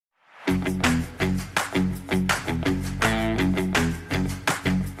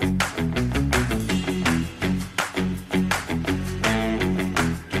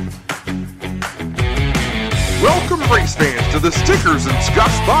Welcome, race fans, to the Stickers and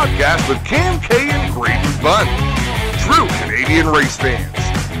Scuffs podcast with Cam K and Graydon Bunn. True Canadian race fans.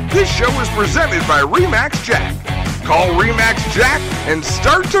 This show is presented by Remax Jack. Call Remax Jack and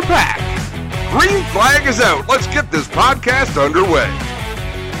start to pack. Green flag is out. Let's get this podcast underway.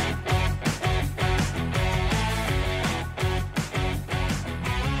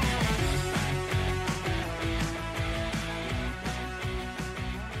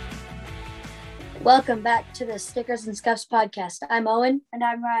 Welcome back to the Stickers and Scuffs podcast. I'm Owen. And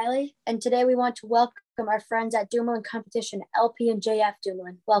I'm Riley. And today we want to welcome our friends at Dumoulin Competition, LP and JF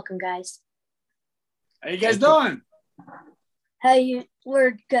Dumoulin. Welcome, guys. How you guys doing?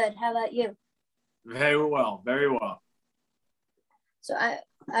 We're good. How about you? Very well, very well. So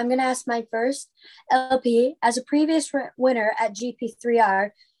I'm going to ask my first. LP, as a previous winner at GP3R,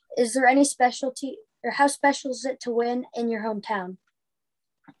 is there any specialty, or how special is it to win in your hometown?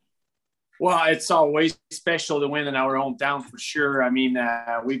 Well, it's always special to win in our hometown for sure. I mean,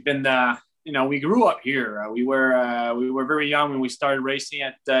 we've been, we grew up here. We were very young when we started racing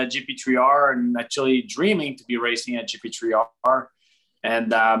at GP3R and actually dreaming to be racing at GP3R. And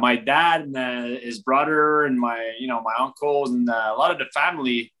my dad and his brother and my uncles and a lot of the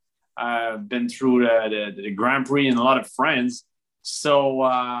family been through the Grand Prix and a lot of friends. So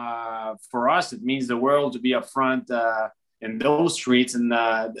for us, it means the world to be up front in those streets and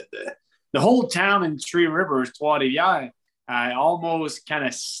the whole town in Three Rivers, Trois-Rivières, almost kind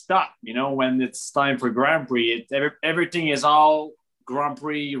of stuck, when it's time for Grand Prix. Everything is all Grand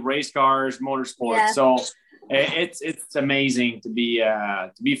Prix, race cars, motorsports. Yeah. So it's amazing to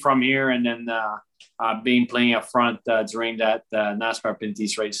be from here and then being playing up front during that NASCAR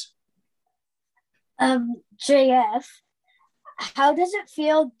Pinty's race. JF, how does it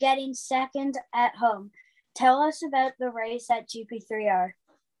feel getting second at home? Tell us about the race at GP3R.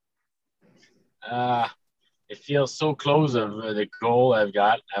 It feels so close of the goal I've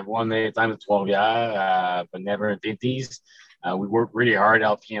got. I've won 8 times at 12 but never in Pinty's. We worked really hard,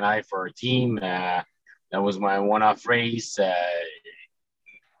 LP and I, for our team. That was my one-off race.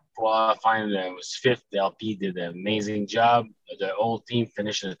 Qualifying, I was 5th. The LP did an amazing job. The whole team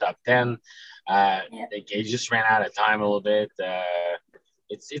finished in the top 10. It just ran out of time a little bit.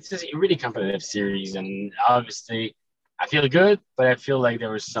 It's just a really competitive series, and obviously I feel good, but I feel like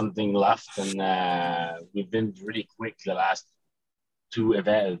there was something left, and we've been really quick the last 2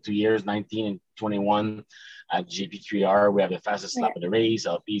 years, 19 and 21 at GP3R. We have the fastest lap of the race.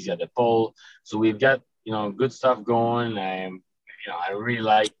 LP's got the pole, so we've got good stuff going. I really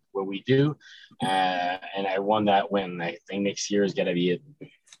like what we do, and I won that win. I think next year is gonna be it.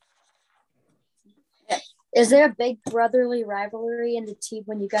 Is there a big brotherly rivalry in the team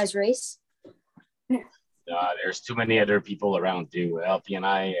when you guys race? There's too many other people around too. LP and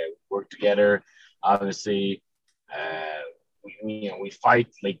I work together. Obviously, we fight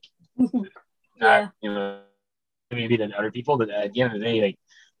like maybe than other people. But at the end of the day, like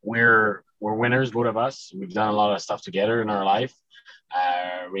we're winners, both of us. We've done a lot of stuff together in our life,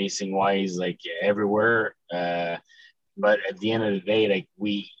 racing wise, like everywhere. But at the end of the day, like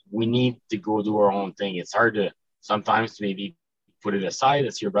we need to go do our own thing. It's hard to sometimes maybe put it aside.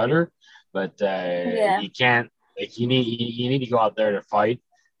 It's your brother. But you can't, like, you need to go out there to fight,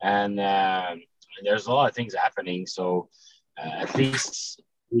 and there's a lot of things happening. So at least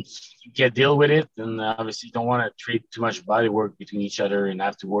you can deal with it, and obviously you don't want to treat too much body work between each other and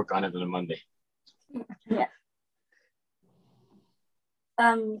have to work on it on a Monday. Yeah.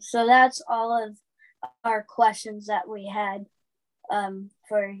 So that's all of our questions that we had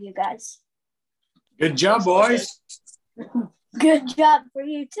for you guys. Good job, boys. Good job for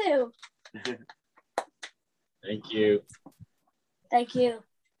you too. Thank you. Thank you.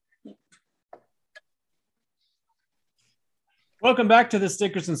 Welcome back to the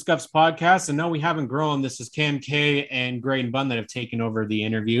Stickers and Scuffs podcast. And no, we haven't grown. This is Cam K and Graydon Bunn that have taken over the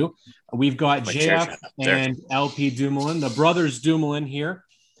interview. We've got JF and LP Dumoulin, the brothers Dumoulin here,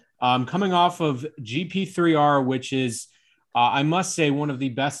 coming off of GP3R, which is, I must say, one of the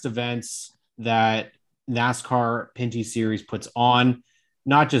best events that NASCAR Pinty Series puts on.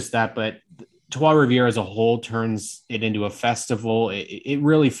 Not just that, but Trois-Rivières as a whole turns it into a festival. It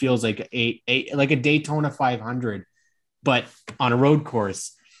really feels like a Daytona 500, but on a road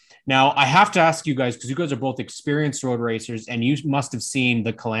course. Now, I have to ask you guys, because you guys are both experienced road racers, and you must have seen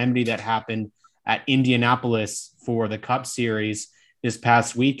the calamity that happened at Indianapolis for the Cup Series this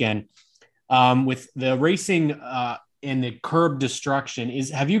past weekend. With the racing and the curb destruction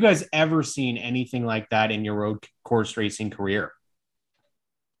have you guys ever seen anything like that in your road course racing career?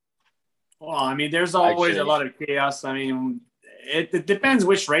 Well, I mean, there's always a lot of chaos. I mean, it depends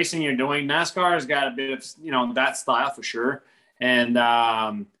which racing you're doing. NASCAR has got a bit of, that style for sure. And,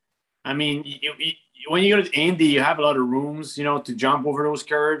 I mean, when you go to Indy, you have a lot of rooms, to jump over those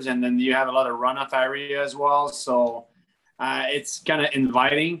curves. And then you have a lot of runoff area as well. So it's kind of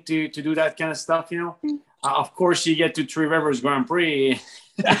inviting to do that kind of stuff, Of course, you get to Three Rivers Grand Prix.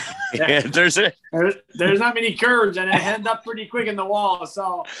 There's not many curves, and it ends up pretty quick in the wall.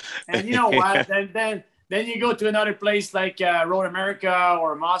 So, and you know what? Then you go to another place like Road America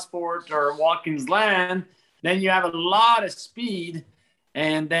or Mosport or Watkins Glen. Then you have a lot of speed,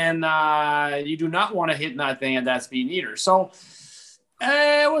 and then you do not want to hit nothing at that speed either. So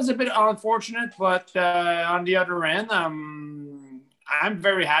it was a bit unfortunate, but on the other end, I'm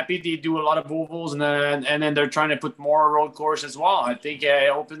very happy they do a lot of ovals, and then they're trying to put more road course as well. I think it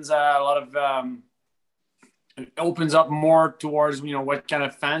opens it opens up more towards what kind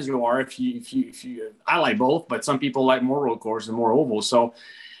of fans you are. If you I like both, but some people like more road course and more ovals. So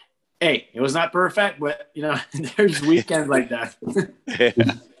hey, it was not perfect, but there's weekends like that.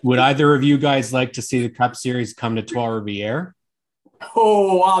 Would either of you guys like to see the Cup Series come to Trois-Rivières?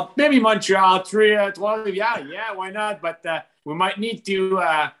 Oh, maybe Montreal, 12. Yeah, why not? But we might need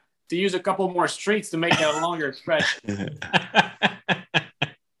to use a couple more streets to make it a longer stretch.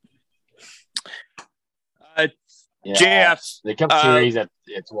 JF, the Cup Series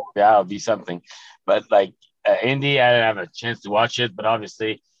it'll be something. But like Indy, I didn't have a chance to watch it, but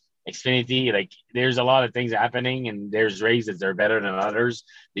obviously Xfinity, like there's a lot of things happening, and there's races that are better than others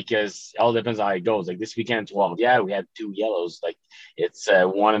because it all depends on how it goes. Like this weekend, 12, we had 2 yellows. Like it's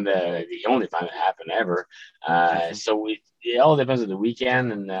one of the only time it happened ever. So it all depends on the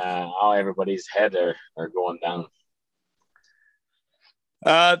weekend and how everybody's head are going down.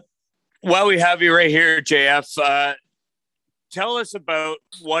 While we have you right here, JF, tell us about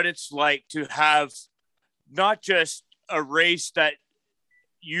what it's like to have not just a race that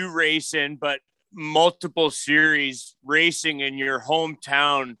you race in, but multiple series racing in your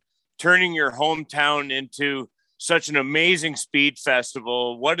hometown, turning your hometown into such an amazing speed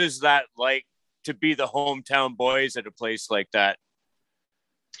festival. What is that like to be the hometown boys at a place like that?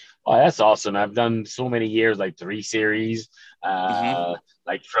 Oh, that's awesome. I've done so many years, like 3 series,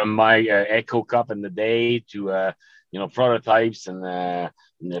 like from my Echo Cup in the day to, prototypes and the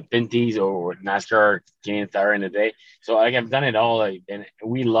Pinties or NASCAR Canadian Tire in the day. So I've done it all. And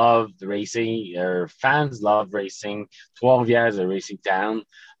we love the racing. Our fans love racing. 12 years a racing town.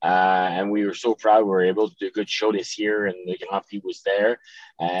 And we were so proud we were able to do a good show this year, and the LP was there.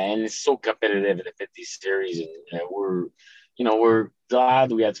 And it's so competitive in the 50 series. And we're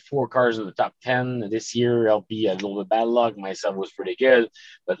glad we had 4 cars in the top 10 this year. LP had a little bit bad luck. Myself was pretty good,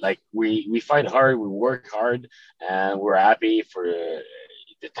 but like we fight hard, we work hard, and we're happy for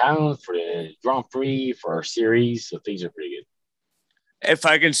the town, for the Grand Prix, for our series. So things are pretty good. If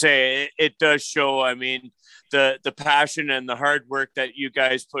I can say, it does show. I mean, the passion and the hard work that you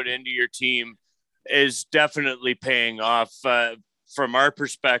guys put into your team is definitely paying off. From our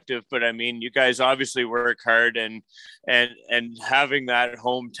perspective, but I mean, you guys obviously work hard, and having that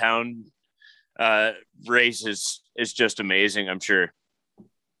hometown race is just amazing. I'm sure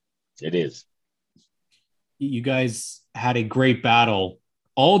it is. You guys had a great battle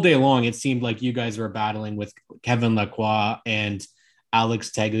all day long. It seemed like you guys were battling with Kevin Lacroix and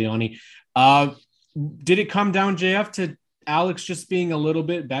Alex Taglioni. Did it come down, JF, to Alex just being a little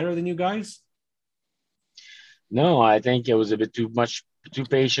bit better than you guys? No, I think it was a bit too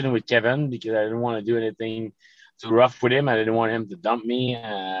patient with Kevin because I didn't want to do anything too rough with him. I didn't want him to dump me.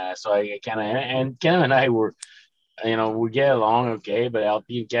 So I and Kevin and I were, we get along okay, but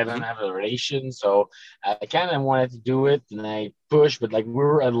LP and Kevin have a relation. So I kind of wanted to do it, and I pushed, but like we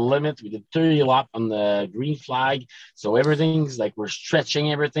were at a limit. We did 30 lap on the green flag. So everything's like we're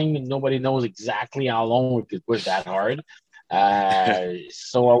stretching everything, and nobody knows exactly how long we could push that hard.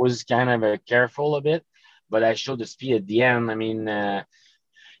 So I was kind of careful a bit. But I showed the speed at the end. I mean, I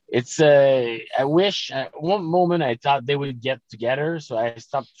wish at one moment I thought they would get together. So I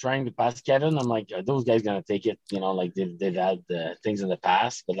stopped trying to pass Kevin. I'm like, are those guys going to take it? Like they've had things in the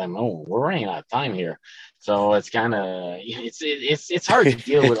past. But I'm, we're running out of time here. So it's kind of, it's hard to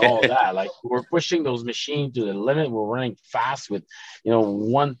deal with all that. Like we're pushing those machines to the limit. We're running fast with,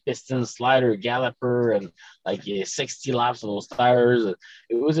 1 piston slider, galloper, and like 60 laps on those tires.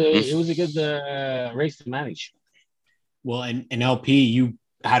 It was a good race to manage. Well, and LP, you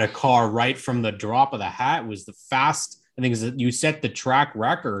had a car right from the drop of the hat. It was the fast. I think you set the track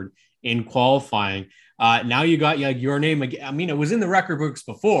record in qualifying. Now you got your name again. I mean, it was in the record books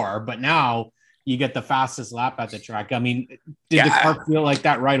before, but now you get the fastest lap at the track. I mean, did the car feel like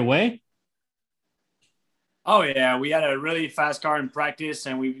that right away? Oh, yeah. We had a really fast car in practice,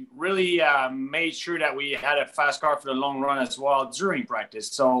 and we really made sure that we had a fast car for the long run as well during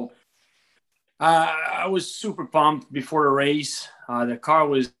practice. So I was super pumped before the race. The car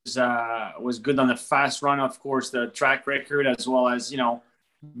was good on the fast run, of course, the track record, as well as,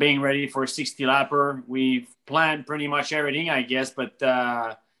 being ready for a 60-lapper. We planned pretty much everything, I guess, but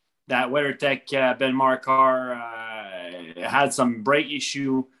that WeatherTech Benmar car had some brake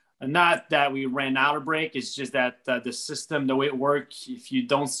issue. Not that we ran out of brake, it's just that the system, the way it works, if you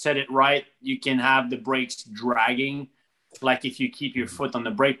don't set it right, you can have the brakes dragging, like if you keep your foot on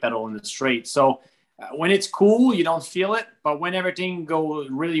the brake pedal in the straight. So when it's cool, you don't feel it, but when everything goes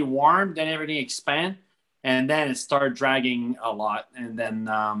really warm, then everything expands, and then it started dragging a lot. And then,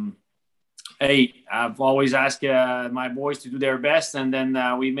 I've always asked my boys to do their best, and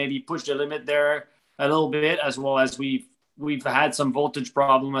then we maybe push the limit there a little bit, as well as we've had some voltage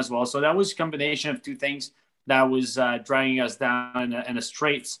problem as well. So that was a combination of two things that was dragging us down in the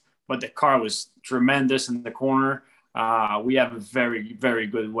straights, but the car was tremendous in the corner. We have a very, very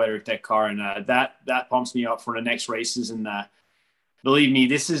good WeatherTech car, and that pumps me up for the next races. And believe me,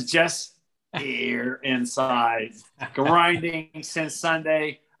 this is just here inside, grinding since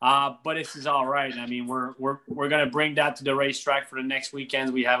Sunday. But this is all right. I mean, we're going to bring that to the racetrack for the next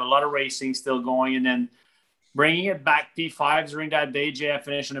weekend. We have a lot of racing still going, and then bringing it back P5s during that day. JF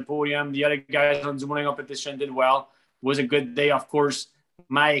finished on the podium. The other guys on Dumoulin competition did well. It was a good day. Of course,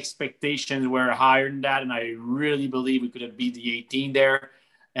 my expectations were higher than that, and I really believe we could have beat the 18 there,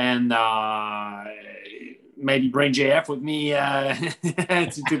 and maybe bring JF with me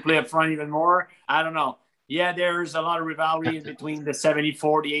to play up front even more. I don't know. Yeah, there's a lot of rivalry between the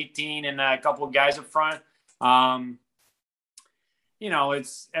 74, the 18, and a couple of guys up front.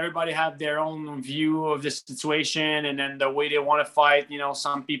 It's everybody have their own view of the situation, and then the way they want to fight.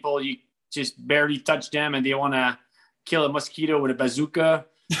 Some people, you just barely touch them and they want to kill a mosquito with a bazooka.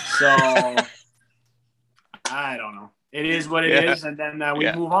 So I don't know. It is what it is. And then we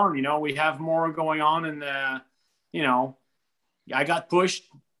move on. We have more going on, and I got pushed,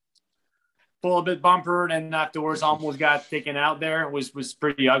 pull a bit bumper, and afterwards almost got taken out there. It was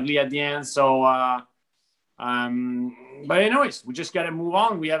pretty ugly at the end. So but anyways, we just got to move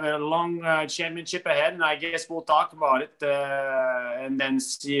on. We have a long championship ahead, and I guess we'll talk about it and then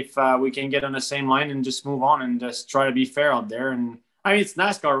see if we can get on the same line and just move on and just try to be fair out there. And I mean, it's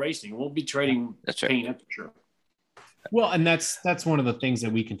NASCAR racing. We'll be trading paint, that's for sure. Well, and that's one of the things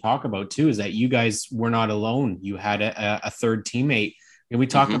that we can talk about too, is that you guys were not alone. You had a third teammate. And we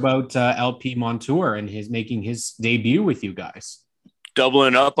talk about LP Montour and making his debut with you guys.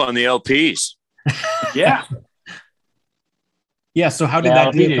 Doubling up on the LPs. Yeah. Yeah. So how did that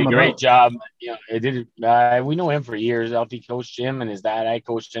LP did come a great about? job. It did. We know him for years. LP coached him and his dad. I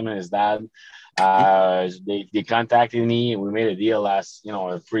coached him and his dad. They contacted me, and we made a deal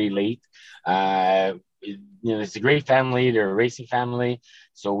pretty late. It's a great family. They're a racing family.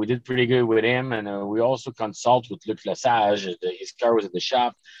 So we did pretty good with him. And we also consult with Luc Lesage. His car was at the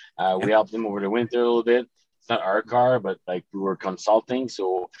shop. We helped him over the winter a little bit. It's not our car, but we were consulting.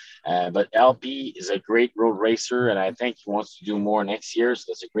 So, but LP is a great road racer, and I think he wants to do more next year. So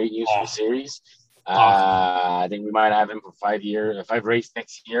that's a great news for the series. I think we might have him for 5 races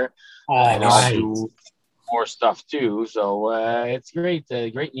next year. And I'll do more stuff too. So it's great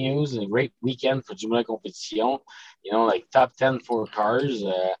news and a great weekend for Dumoulin Competition. Top 10 for cars.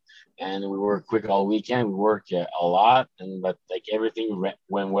 And we work quick all weekend. We work a lot, but everything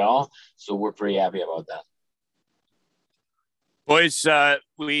went well. So we're pretty happy about that. Boys,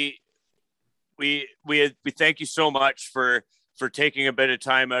 we thank you so much for taking a bit of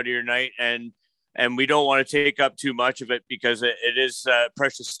time out of your night, and we don't want to take up too much of it because it is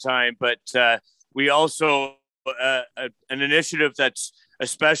precious time. But we also an initiative that's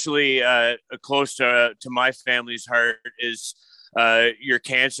especially close to my family's heart is your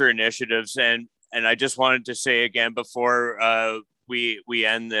cancer initiatives, and I just wanted to say again before we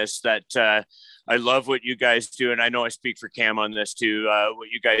end this that I love what you guys do, and I know I speak for Cam on this too. What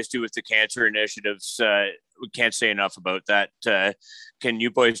you guys do with the cancer initiatives, we can't say enough about that. Can you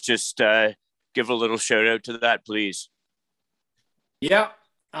boys just give a little shout out to that, please? Yeah,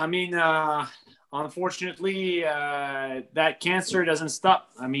 I mean, unfortunately, that cancer doesn't stop.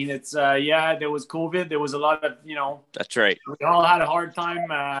 I mean, it's there was COVID. There was a lot of That's right. We all had a hard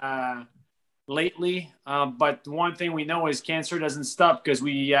time lately, but one thing we know is cancer doesn't stop, because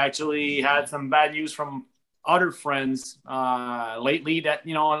we actually had some bad news from other friends lately that,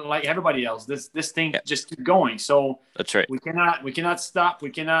 you know, like everybody else, this thing just keep going. So that's right. We cannot stop. We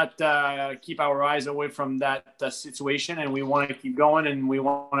cannot keep our eyes away from that situation, and we want to keep going, and we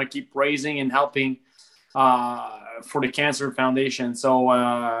want to keep raising and helping for the Cancer Foundation. So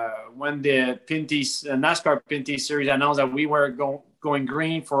when the NASCAR Pinty Series announced that we were going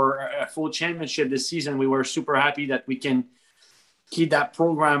green for a full championship this season, we were super happy that we can keep that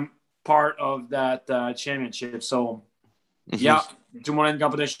program part of that championship. So yeah, Dumoulin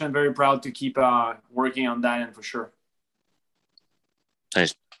competition, very proud to keep working on that end for sure.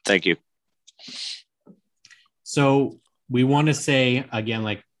 Nice. Thank you. So we want to say again,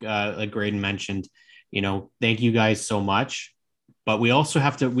 like Graydon mentioned, you know, thank you guys so much. But we also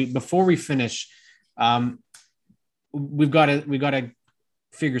have to, before we finish, we've got to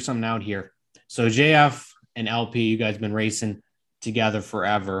figure something out here. So JF and LP, you guys been racing together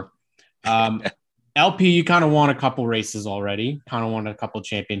forever. LP, you kind of won a couple races already, kind of won a couple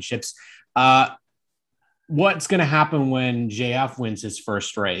championships. What's going to happen when JF wins his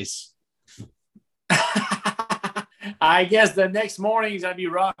first race? I guess the next morning is going to be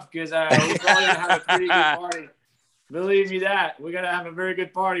rough because we're probably going to have a pretty good party. Believe me that. We're going to have a very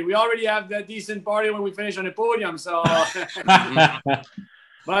good party. We already have that decent party when we finish on the podium. So,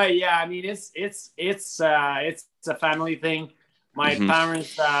 but yeah, I mean, it's a family thing. My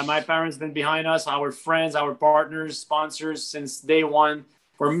parents been behind us, our friends, our partners, sponsors since day one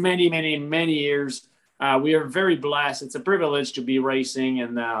for many, many, many years. We are very blessed. It's a privilege to be racing.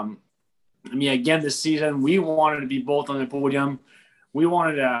 And I mean, again, this season, we wanted to be both on the podium. We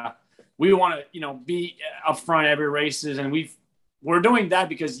want to, you know, be up front every races. And we're doing that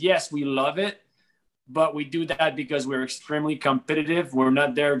because, yes, we love it. But we do that because we're extremely competitive. We're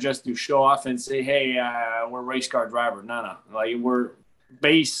not there just to show off and say, hey, we're a race car driver. No. Like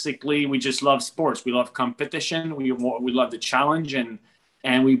we just love sports. We love competition. We love the challenge and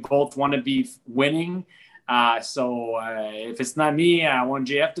we both want to be winning. So if it's not me, I want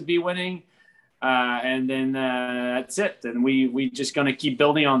JF to be winning. And then that's it. And we just going to keep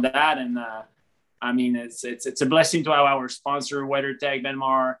building on that. And I mean, it's a blessing to have our sponsor, WeatherTech,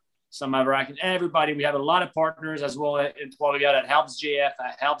 Benmar, some of everybody. We have a lot of partners as well in Trois-Rivières that helps JF,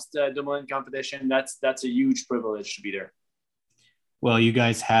 that helps the Dumoulin competition. That's a huge privilege to be there. Well, you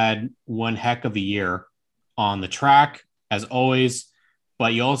guys had one heck of a year on the track, as always,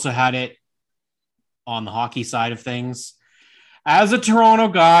 but you also had it on the hockey side of things. As a Toronto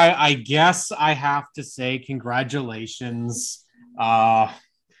guy, I guess I have to say congratulations.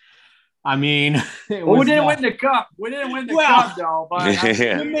 I mean, we didn't win the cup. We didn't win the cup, though. But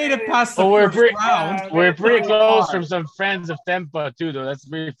we made it past the first round. We're pretty close from some friends of Tempa, too, though. That's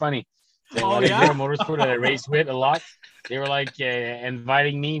really funny. Motorsport that I race with a lot. They were like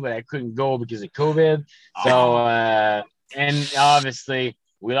inviting me, but I couldn't go because of COVID. So, and obviously,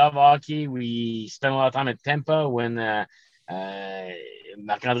 we love hockey. We spent a lot of time at Tempa when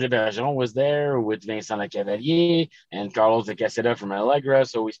Marc-André Bergeron was there with Vincent Lecavalier and Carlos de Caseta from Allegra.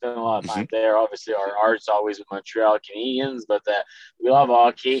 So we spent a lot of time there. Obviously, our heart's always with Montreal Canadiens, but we love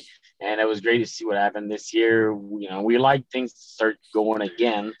hockey. And it was great to see what happened this year. You know, we like things to start going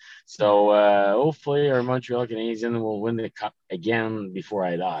again. So hopefully our Montreal Canadiens will win the cup again before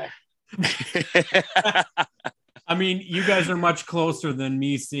I die. I mean, you guys are much closer than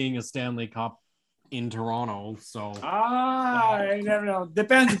me seeing a Stanley Cup in Toronto. So you never know.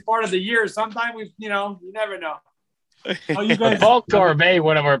 Depends part of the year. Sometimes you never know. Oh, you guys, Paul Corbet,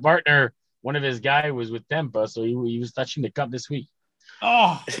 one of our partner, one of his guy was with Tempa, so he was touching the cup this week.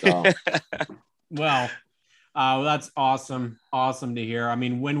 Oh, so. Well, that's awesome. Awesome to hear. I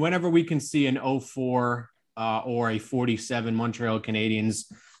mean, whenever we can see an 04 or a 47 Montreal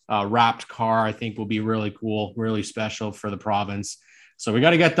Canadiens wrapped car, I think will be really cool, really special for the province. So we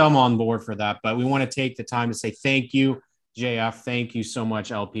got to get them on board for that. But we want to take the time to say thank you, JF. Thank you so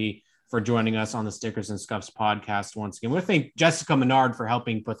much, LP, for joining us on the Stickers and Scuffs podcast once again. We want to thank Jessica Menard for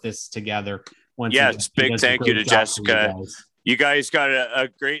helping put this together. Yes, big thank you to Jessica. You guys got a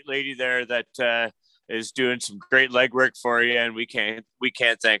great lady there that is doing some great legwork for you, and we can't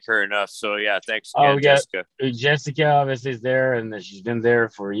thank her enough. So yeah, thanks again, Jessica. Jessica obviously is there, and she's been there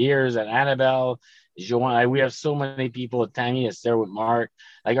for years. And Annabelle, we have so many people at Tammy that's there with Mark.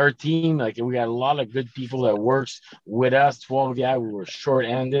 Like our team, like we got a lot of good people that works with us. 12 guys, we were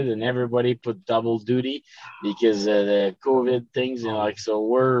short-handed, and everybody put double duty because of the COVID things. So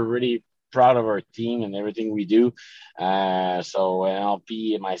we're really proud of our team and everything we do. So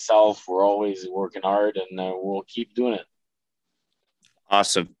LP and myself, we're always working hard, and we'll keep doing it.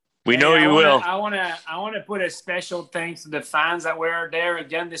 Awesome. We know you will. I want to put a special thanks to the fans that were there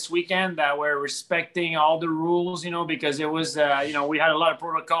again this weekend, that were respecting all the rules, because it was, we had a lot of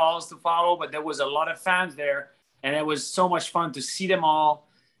protocols to follow, but there was a lot of fans there, and it was so much fun to see them all,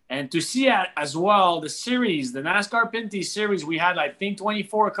 and to see as well the series, the NASCAR Pinty series. We had, I think,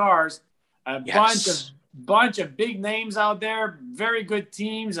 24 cars, a bunch of big names out there, very good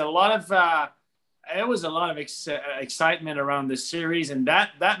teams, a lot of. It was a lot of excitement around this series, and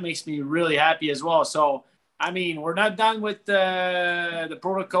that makes me really happy as well. So, I mean, we're not done with the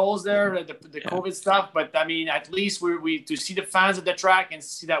protocols there, the COVID stuff, but I mean, at least we to see the fans at the track and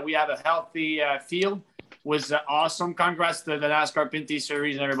see that we have a healthy field was awesome. Congrats to the NASCAR Pinty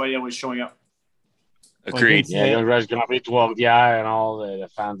series and everybody that was showing up. Agreed. Yeah, congrats Grand Prix 12 and all the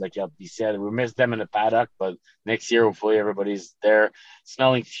fans, like LP said. We missed them in the paddock, but next year, hopefully, everybody's there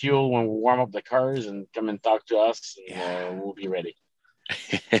smelling fuel when we warm up the cars and come and talk to us, and we'll be ready.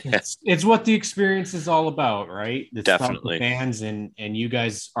 It's what the experience is all about, right? It's definitely fans, and you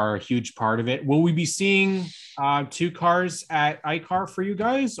guys are a huge part of it. Will we be seeing 2 cars at ICAR for you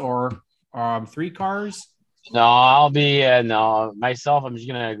guys, or 3 cars? No, I'll be myself. I'm just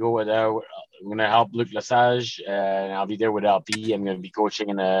gonna go with I'm going to help Luc Lesage, and I'll be there with LP. I'm going to be coaching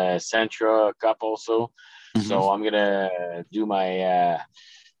in the Sentra Cup also. Mm-hmm. So I'm going to do my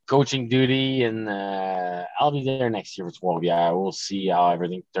coaching duty, and I'll be there next year for 12. Yeah, we'll see how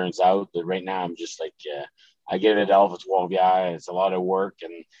everything turns out. But right now, I'm just like, I give it all for 12. Yeah, it's a lot of work.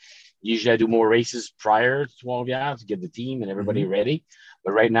 And usually I do more races prior to 12 to get the team and everybody ready.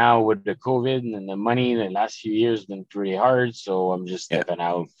 But right now with the COVID and the money, the last few years have been pretty hard. So I'm just stepping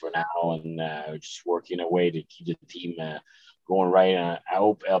out for now and just working a way to keep the team going right. I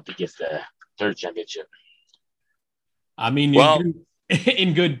hope LP gets the 3rd championship. I mean, you're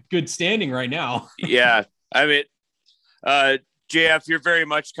in good standing right now. Yeah. I mean, JF, you're very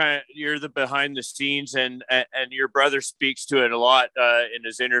much you're the behind the scenes, and your brother speaks to it a lot in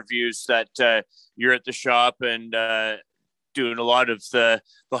his interviews that you're at the shop and doing a lot of the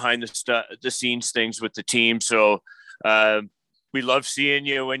behind the scenes things with the team. So we love seeing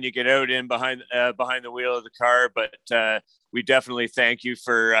you when you get out in behind the wheel of the car, but we definitely thank you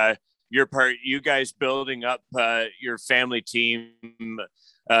for your part. You guys building up your family team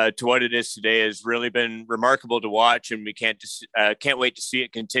to what it is today has really been remarkable to watch, and we can't wait to see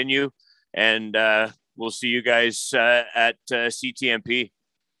it continue. And we'll see you guys at CTMP.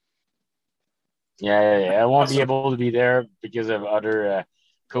 Yeah. I won't be able to be there because of other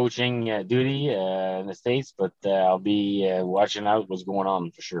coaching duty in the States, but I'll be watching out what's going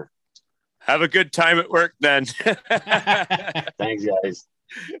on for sure. Have a good time at work then. Thanks, guys.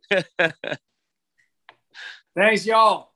 Thanks, y'all.